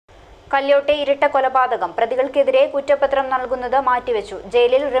കല്യോട്ടെ ഇരട്ട കൊലപാതകം പ്രതികൾക്കെതിരെ കുറ്റപത്രം നൽകുന്നത് മാറ്റിവെച്ചു.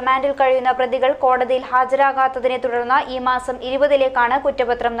 ജയിലിൽ റിമാൻഡിൽ കഴിയുന്ന പ്രതികൾ കോടതിയിൽ ഹാജരാകാത്തതിനെ തുടർന്ന് ഈ മാസം 20-ലേക്കാണ്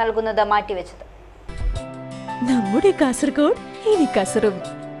കുറ്റപത്രം നൽകുന്നത് മാറ്റിവെച്ചത്. നമ്മുടെ കാസർഗോഡ് ഇനി കസറും.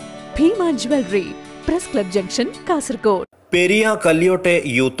 Bhima jewellery, press club junction, Kasaragod. Periya കല്യോട്ടെ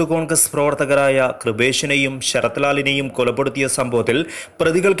youth Congress പ്രവർത്തകരായ കൃപേഷിനെയും ശരത്ലാലിനെയും കൊലപ്പെടുത്തിയ സംഭവത്തിൽ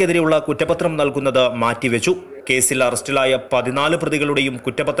പ്രതികൾക്കെതിരെയുള്ള കുറ്റപത്രം നൽകുന്നത് മാറ്റിവെച്ചു. കേസിൽ അറസ്റ്റിലായ 14 പ്രതികളുടെയും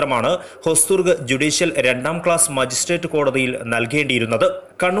കുറ്റപത്രമാണ് ഹൊസ്ദുർഗ് ജുഡീഷ്യൽ 2ാം ക്ലാസ് മജിസ്ട്രേറ്റ് കോടതിയിൽ നൽകേണ്ടിയിരുന്നത്.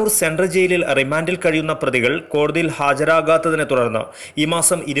 കണ്ണൂർ സെൻട്രൽ ജയിലിൽ റിമാൻഡിൽ കഴിയുന്ന പ്രതികൾ കോടതിയിൽ ഹാജരാകാത്തതിനെ തുടർന്ന് ഈ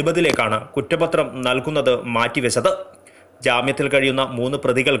മാസം 20-ലേക്കാണ് കുറ്റപത്രം നൽകുന്നത് മാറ്റിവെച്ചത്. ജാമ്യത്തിൽ കഴിയുന്ന 3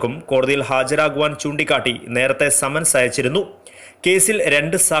 പ്രതികൾക്കും കോടതിയിൽ ഹാജരാകുവാൻ ചൂണ്ടിക്കാട്ടി നേരത്തെ സമൻസ് അയച്ചിരുന്നു. കേസിൽ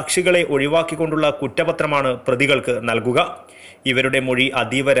 2 സാക്ഷികളെ ഒഴിവാക്കിക്കൊണ്ടുള്ള കുറ്റപത്രമാണ് പ്രതികൾക്ക് നൽകുക. ഇവരുടെ മൊഴി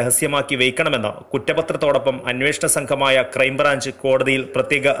അതീവ രഹസ്യമാക്കി വയ്ക്കണമെന്ന് കുറ്റപത്രത്തോടൊപ്പം അന്വേഷണ സംഘമായ ക്രൈംബ്രാഞ്ച് കോടതിയിൽ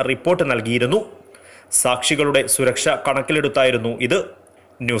പ്രത്യേക റിപ്പോർട്ട് നൽകിയിരുന്നു. സാക്ഷികളുടെ സുരക്ഷ കണക്കിലെടുത്തായിരുന്നു ഇത്.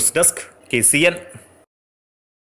 News desk KCN.